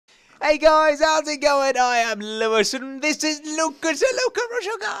Hey guys, how's it going? I am Lewis and this is Lucas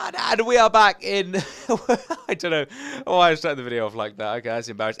and we are back in... I don't know why I started the video off like that. Okay, that's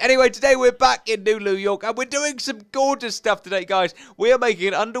embarrassing. Anyway, today we're back in New York and we're doing some gorgeous stuff today, guys. We are making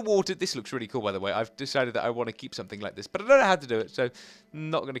an underwater... This looks really cool, by the way. I've decided that I want to keep something like this, but I don't know how to do it, so I'm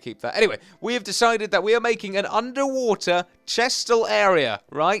not going to keep that. Anyway, we have decided that we are making an underwater chestal area,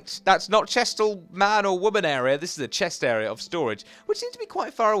 right? That's not chestal man or woman area. This is a chest area of storage, which seems to be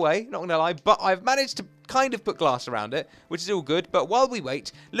quite far away, not gonna lie, but I've managed to kind of put glass around it, which is all good. But while we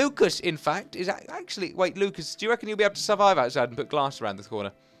wait, Lucas, in fact, is actually... Wait, Lucas, do you reckon you'll be able to survive outside and put glass around this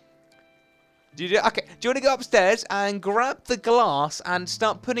corner? Okay, do you want to go upstairs and grab the glass and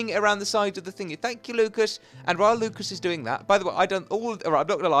start putting it around the sides of the thingy? Thank you, Lucas. And while Lucas is doing that, by the way, I've done all... Alright, I'm not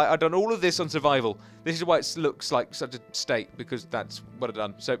going to lie, I've done all of this on survival. This is why it looks like such a state, because that's what I've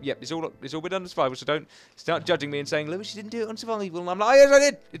done. So, yep, it's all been done on survival, so don't start judging me and saying, Lewis, you didn't do it on survival. And I'm like, yes, I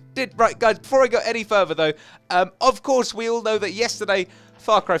did. It did. Right, guys, before I go any further, though, of course, we all know that yesterday...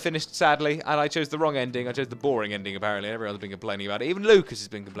 Far Cry finished, sadly, and I chose the wrong ending. I chose the boring ending, apparently. Everyone's been complaining about it. Even Lucas has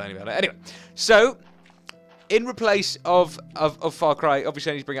been complaining about it. Anyway, so, in replace of Far Cry,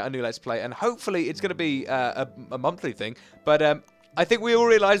 obviously I need to bring out a new Let's Play, and hopefully it's going to be a monthly thing, but I think we all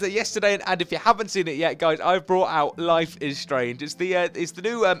realised that yesterday, and if you haven't seen it yet, guys, I've brought out Life is Strange. It's the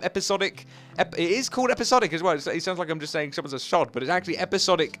new episodic... it is called episodic as well. It sounds like I'm just saying someone's a sod, but it's actually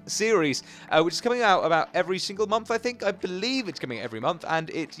episodic series, which is coming out about every single month, I think. I believe it's coming out every month, and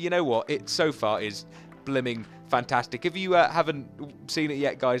it, you know what, it so far is blimming fantastic. If you haven't seen it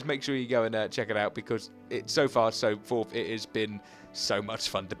yet, guys, make sure you go and check it out, because it so far, so forth, it has been so much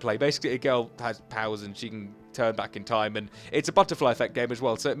fun to play. Basically, a girl has powers and she can turn back in time, and it's a butterfly effect game as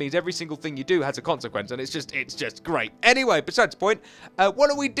well, so it means every single thing you do has a consequence, and it's just great. Anyway, besides the point, what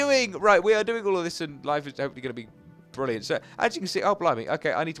are we doing? Right, we are doing all of this, and life is hopefully going to be brilliant. So, as you can see, oh, blimey,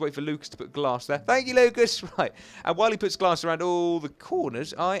 okay, I need to wait for Lucas to put glass there. Thank you, Lucas. Right, and while he puts glass around all the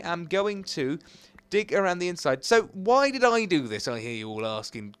corners, I am going to dig around the inside. So, why did I do this? I hear you all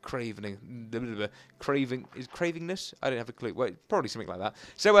asking, cravingness? I don't have a clue. Well, probably something like that.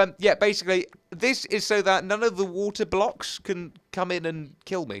 So, yeah, basically, this is so that none of the water blocks can come in and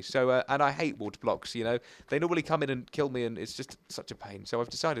kill me. So, and I hate water blocks, you know. They normally come in and kill me, and it's just such a pain. So, I've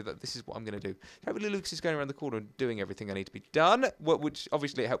decided that this is what I'm going to do. Hopefully, Lucas is going around the corner and doing everything I need to be done, which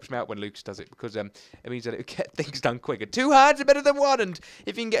obviously it helps me out when Lucas does it, because it means that it will get things done quicker. 2 hands are better than 1, and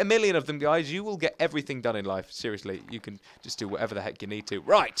if you can get a million of them, guys, you will get everything done in life. Seriously, you can just do whatever the heck you need to.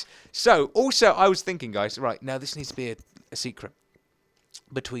 Right. So, also, I was thinking, guys, right, now this needs to be a secret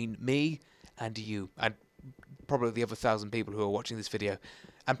between me and you, and probably the other 1,000 people who are watching this video,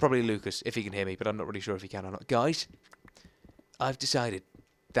 and probably Lucas, if he can hear me, but I'm not really sure if he can or not. Guys, I've decided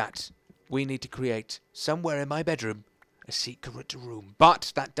that we need to create, somewhere in my bedroom, a secret room.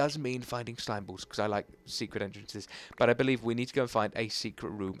 But that does mean finding slime balls, because I like secret entrances. But I believe we need to go and find a secret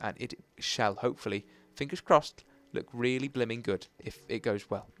room, and it shall, hopefully, fingers crossed, look really blimming good if it goes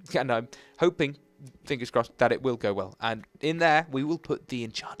well. And I'm hoping, fingers crossed, that it will go well. And in there, we will put the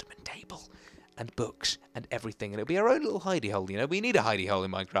enchantment table and books and everything. And it'll be our own little hidey hole, you know. We need a hidey hole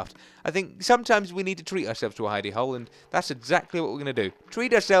in Minecraft. I think sometimes we need to treat ourselves to a hidey hole, and that's exactly what we're going to do.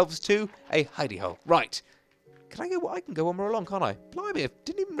 Treat ourselves to a hidey hole. Right. Can I go? I can go one more along, can't I? Blimey, I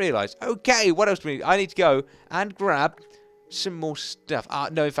didn't even realise. Okay, what else do we need? I need to go and grab some more stuff.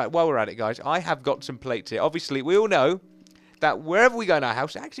 No, in fact, while we're at it, guys, I have got some plates here. Obviously, we all know that wherever we go in our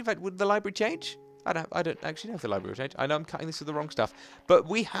house, actually, in fact, would the library change? I don't actually know if the library will change. I know I'm cutting this with the wrong stuff. But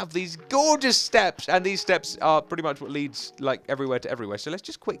we have these gorgeous steps, and these steps are pretty much what leads, like, everywhere to everywhere. So let's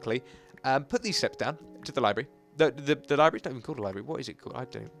just quickly put these steps down to the library. The library's not even called a library. What is it called?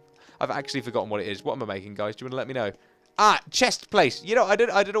 I've actually forgotten what it is. What am I making, guys? Do you want to let me know? Chest place. You know, I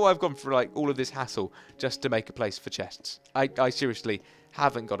don't know why I've gone through, like, all of this hassle just to make a place for chests. I seriously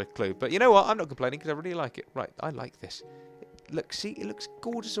haven't got a clue. But you know what? I'm not complaining, because I really like it. Right, I like this. Look, see, it looks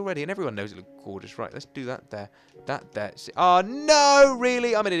gorgeous already, and everyone knows it looks gorgeous. Right, let's do that there. That there. See, oh, no,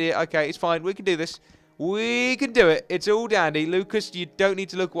 really? I'm an idiot. Okay, it's fine. We can do this. We can do it. It's all dandy. Lucas, you don't need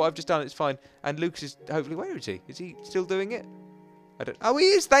to look what I've just done. It's fine. And Lucas is hopefully... Where is he? Is he still doing it? I don't... Oh, he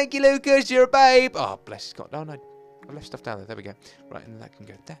is. Thank you, Lucas. You're a babe. Oh, bless. He's got... Oh, no. I left stuff down there. There we go. Right, and that can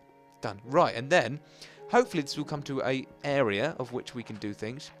go there. Done. Right, and then hopefully this will come to a area of which we can do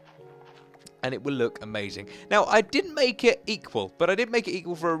things. And it will look amazing. Now, I didn't make it equal, but I did make it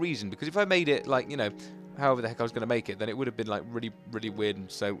equal for a reason. Because if I made it, like, you know, however the heck I was going to make it, then it would have been, like, really, really weird.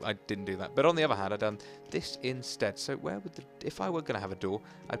 And so I didn't do that. But on the other hand, I've done this instead. So where would the... If I were going to have a door,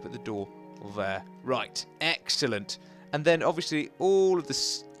 I'd put the door there. Right. Excellent. And then, obviously, all of the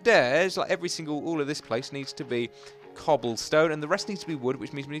stairs, like every single... All of this place needs to be cobblestone, and the rest needs to be wood,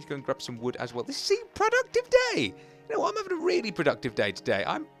 which means we need to go and grab some wood as well. This is a productive day. You know what? I'm having a really productive day today.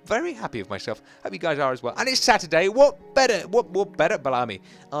 I'm very happy with myself. Hope you guys are as well. And it's Saturday. What better? What better? Blimey.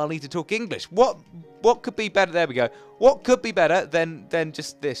 I'll need to talk English. What could be better? There we go. What could be better than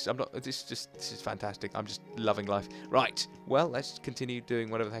just this? This is fantastic. I'm just loving life. Right. Well, let's continue doing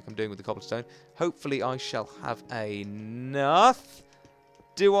whatever the heck I'm doing with the cobblestone. Hopefully I shall have enough.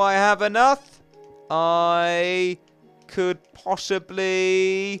 Do I have enough? I could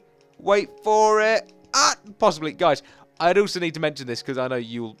possibly wait for it. Possibly. Guys, I'd also need to mention this because I know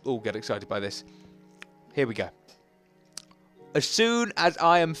you'll all get excited by this. Here we go. As soon as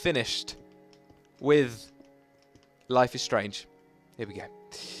I am finished with Life is Strange, here we go,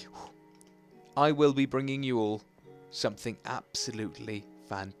 I will be bringing you all something absolutely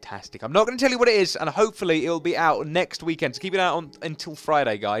fantastic. I'm not going to tell you what it is, and hopefully it'll be out next weekend. So keep it out until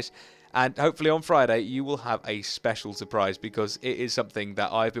Friday, guys. And hopefully on Friday you will have a special surprise because it is something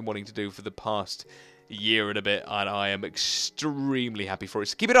that I've been wanting to do for the past year and a bit, and I am extremely happy for it.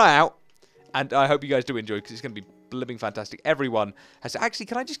 So keep an eye out, and I hope you guys do enjoy because it's going to be blipping fantastic. Everyone has to... Actually,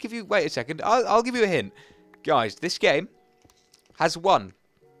 can I just give you... Wait a second. I'll give you a hint. Guys, this game has won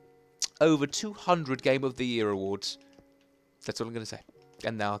over 200 Game of the Year awards. That's all I'm going to say.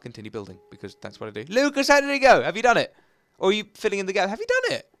 And now I'll continue building because that's what I do. Lucas, how did it go? Have you done it? Or are you filling in the gap? Have you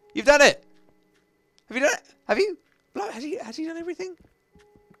done it? You've done it. Have you done it? Have you? Has he done everything?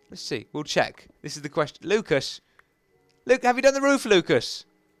 Let's see. We'll check. This is the question. Lucas. Luke, have you done the roof, Lucas?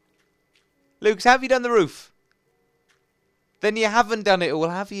 Lucas, have you done the roof? Then you haven't done it all,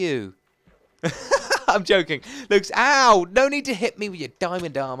 have you? I'm joking. Lucas, ow! No need to hit me with your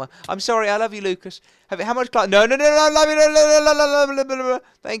diamond armor. I'm sorry. I love you, Lucas. How much glass? No. Love you.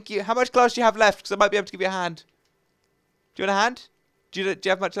 Thank you. How much glass do you have left? Because I might be able to give you a hand. Do you want a hand? Do you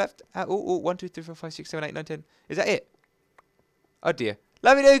have much left? 1, 2, 3, 4, 5, 6, 7, 8, 9, 10. Is that it? Oh, dear.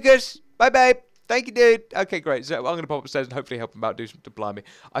 Love you, Lucas. Bye, babe. Thank you, dude. Okay, great. So I'm going to pop upstairs and hopefully help him out, do something to blimey.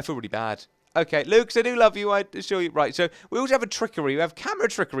 I feel really bad. Okay, Lucas, I do love you. I assure you. Right, so we also have a trickery. We have camera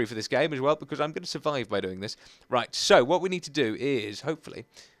trickery for this game as well because I'm going to survive by doing this. Right, so what we need to do is, hopefully...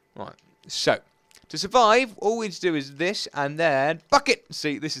 Right, so... To survive, all we need to do is this, and then bucket.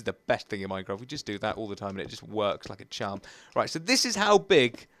 See, this is the best thing in Minecraft. We just do that all the time, and it just works like a charm. Right, so this is how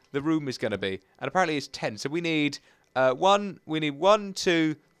big the room is going to be, and apparently it's 10. So we need We need 1,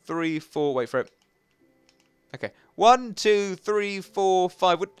 2, 3, 4. Wait for it. Okay, 1, 2, 3, 4,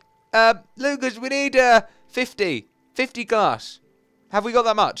 5. Lucas, we need 50 glass. Have we got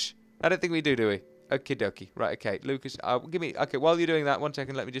that much? I don't think we do we? Okie dokie. Right, okay, Lucas, give me. Okay, while you're doing that, 1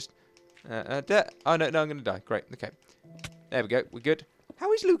 second. Let me just. Oh, no, I'm going to die. Great, okay. There we go, we're good.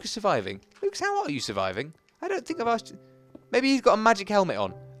 How is Lucas surviving? Lucas, how are you surviving? I don't think I've asked you. Maybe he's got a magic helmet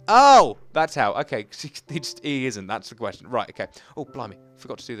on. Oh, that's how. Okay, he isn't. That's the question. Right, okay. Oh, blimey,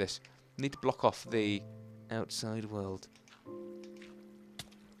 forgot to do this. I need to block off the outside world.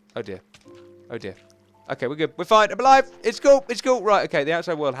 Oh, dear. Oh, dear. Okay, we're good. We're fine. I'm alive. It's cool. It's cool. Right, okay, the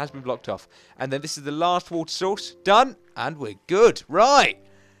outside world has been blocked off. And then this is the last water source. Done. And we're good. Right.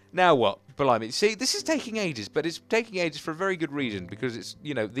 Now what? Blimey. See, this is taking ages, but it's taking ages for a very good reason, because it's,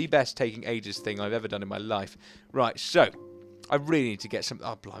 you know, the best taking ages thing I've ever done in my life. Right, so, I really need to get some...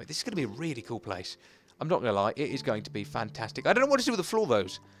 Oh, blimey, this is going to be a really cool place. I'm not going to lie, it is going to be fantastic. I don't know what to do with the floor, though.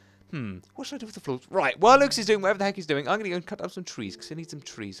 What should I do with the floors? Right, while Lucas is doing whatever the heck he's doing, I'm going to go and cut down some trees, because I need some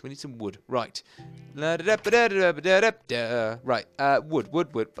trees. We need some wood. Right. Right, wood.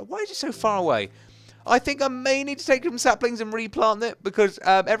 But why is it so far away? I think I may need to take some saplings and replant it, because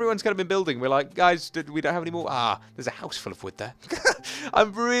everyone's kind of been building. We're like, guys, we don't have any more. Ah, there's a house full of wood there.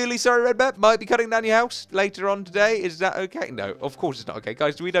 I'm really sorry, Red Bear. Might be cutting down your house later on today. Is that okay? No, of course it's not okay.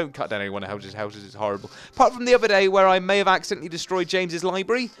 Guys, we don't cut down anyone else's houses. It's horrible. Apart from the other day where I may have accidentally destroyed James's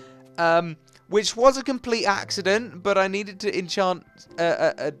library, which was a complete accident, but I needed to enchant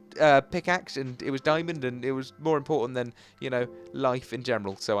a pickaxe, and it was diamond, and it was more important than, you know, life in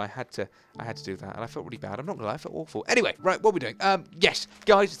general. So I had to do that, and I felt really bad. I'm not gonna lie, I felt awful. Anyway, right, what are we doing? Yes,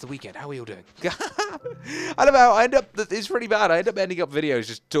 guys, it's the weekend. How are you all doing? I don't know. It's pretty bad. I end up ending up videos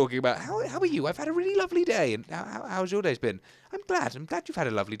just talking about how are you? I've had a really lovely day, and how's your day's been? I'm glad you've had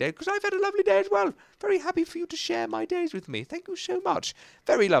a lovely day, because I've had a lovely day as well. Very happy for you to share my days with me. Thank you so much.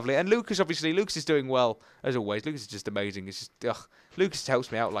 Very lovely. And Lucas, obviously, Lucas is doing well, as always. Lucas is just amazing. It's just, ugh. Lucas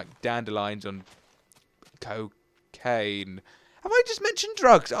helps me out like dandelions on cocaine. Have I just mentioned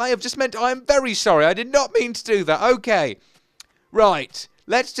drugs? I am very sorry. I did not mean to do that. Okay. Right.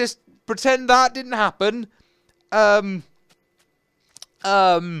 Let's just pretend that didn't happen.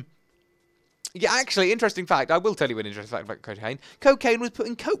 Yeah, actually, interesting fact. I will tell you an interesting fact about cocaine. Cocaine was put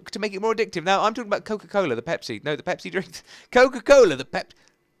in Coke to make it more addictive. Now, I'm talking about Coca-Cola, the Pepsi. No, the Pepsi drink. Coca-Cola, the Pep...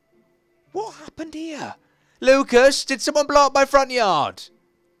 What happened here? Lucas, did someone blow up my front yard?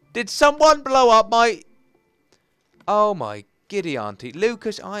 Did someone blow up my... Oh, my giddy auntie.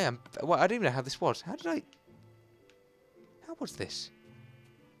 Lucas, I am... Well, I don't even know how this was. How did I... How was this?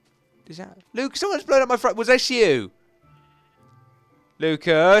 Is that... Lucas, someone's blown up my front... Was this you?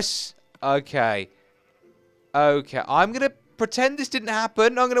 Lucas... Okay. Okay. I'm going to pretend this didn't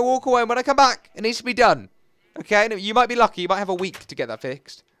happen. I'm going to walk away, and when I come back, it needs to be done. Okay? You might be lucky. You might have a week to get that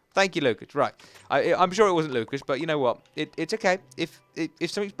fixed. Thank you, Lucas. Right. I'm sure it wasn't Lucas, but you know what? It's okay. If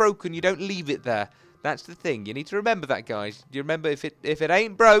something's broken, you don't leave it there. That's the thing. You need to remember that, guys. You remember, if it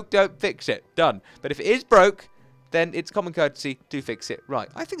ain't broke, don't fix it. Done. But if it is broke, then it's common courtesy to fix it. Right.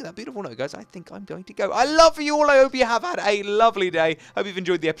 I think that beautiful note, guys. I think I'm going to go. I love you all. I hope you have had a lovely day. Hope you've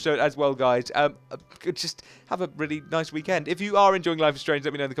enjoyed the episode as well, guys. Just have a really nice weekend. If you are enjoying Life is Strange,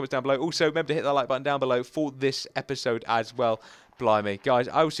 let me know in the comments down below. Also, remember to hit that like button down below for this episode as well. Blimey. Guys,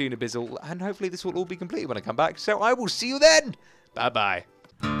 I will see you in a bizzle, and hopefully this will all be completed when I come back. So I will see you then. Bye-bye.